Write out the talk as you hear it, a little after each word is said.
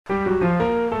Hi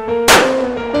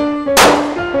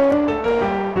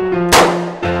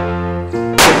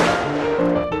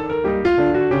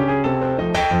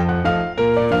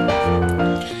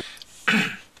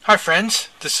friends,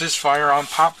 this is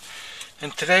FirearmPop,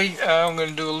 and today I'm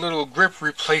going to do a little grip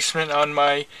replacement on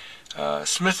my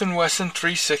Smith & Wesson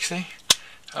 360,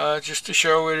 just to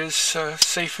show it is a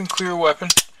safe and clear weapon.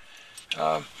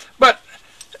 But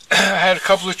I had a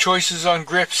couple of choices on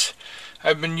grips.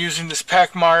 I've been using this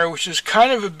Packmeyer, which is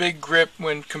kind of a big grip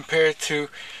when compared to,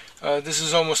 this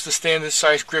is almost the standard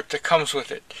size grip that comes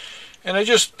with it. And I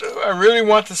really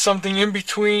wanted something in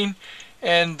between,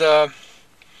 and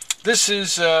this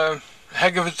is a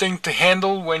heck of a thing to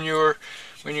handle when you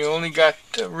only got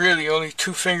really only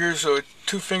two fingers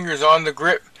on the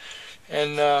grip,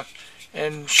 and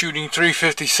shooting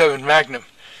 .357 Magnum.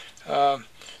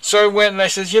 So I went and I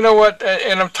said, you know what?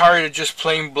 And I'm tired of just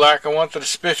plain black. I wanted to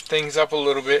spiff things up a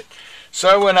little bit. So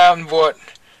I went out and bought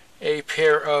a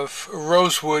pair of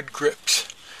Rosewood grips.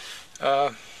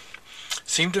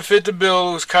 Seemed to fit the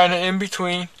bill. It was kind of in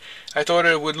between. I thought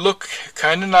it would look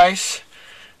kind of nice.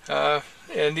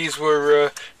 And these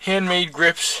were handmade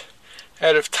grips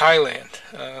out of Thailand.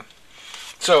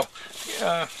 So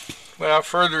without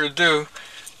further ado,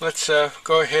 let's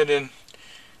go ahead and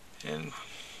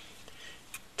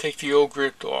take the old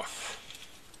grip off.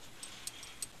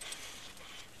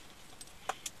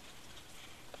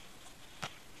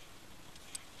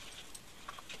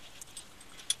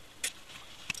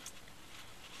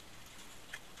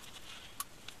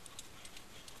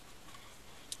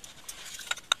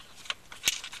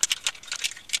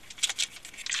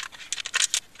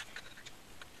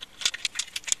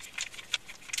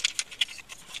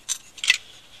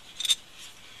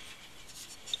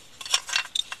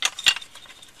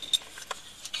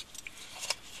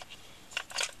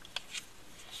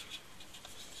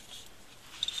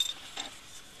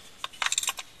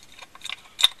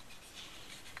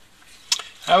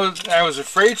 I was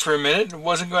afraid for a minute it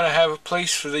wasn't going to have a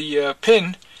place for the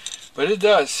pin, but it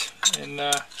does, and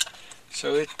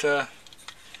so it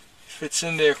fits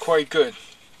in there quite good.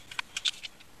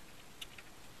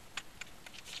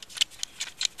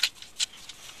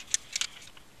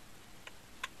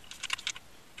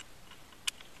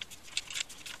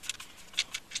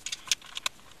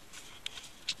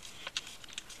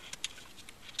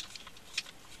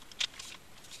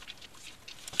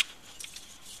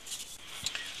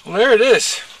 Well, there it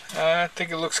is. I think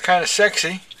it looks kind of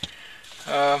sexy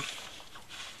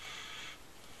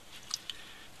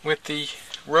with the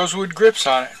Rosewood grips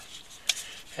on it.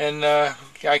 And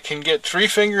I can get 3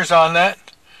 fingers on that.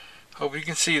 Hope you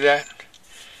can see that.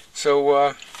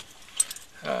 So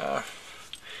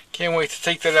can't wait to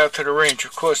take that out to the range.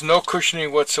 Of course, no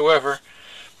cushioning whatsoever,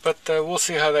 but we'll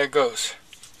see how that goes.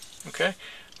 Okay,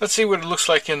 let's see what it looks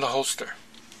like in the holster.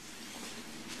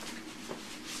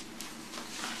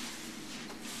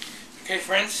 Okay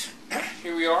friends,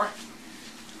 here we are.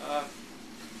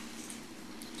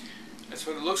 That's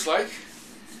what it looks like.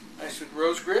 Nice with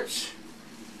rose grips.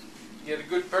 You get a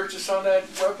good purchase on that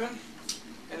weapon,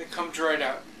 and it comes right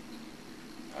out.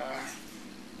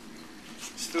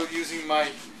 Still using my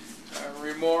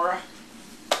Remora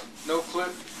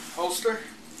no-clip holster.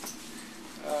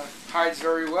 Hides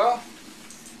very well.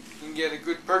 You can get a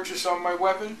good purchase on my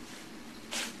weapon.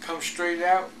 Comes straight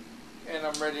out, and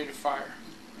I'm ready to fire.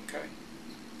 Okay.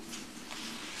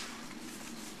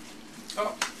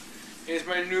 Oh, here's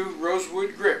my new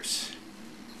Rosewood grips.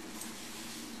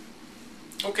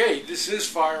 Okay, this is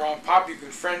FirearmPop. You can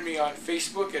friend me on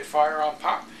Facebook at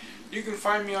FirearmPop. You can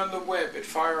find me on the web at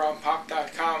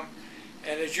FirearmPop.com.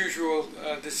 And as usual,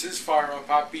 this is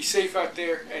FirearmPop. Be safe out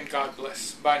there, and God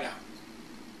bless. Bye now.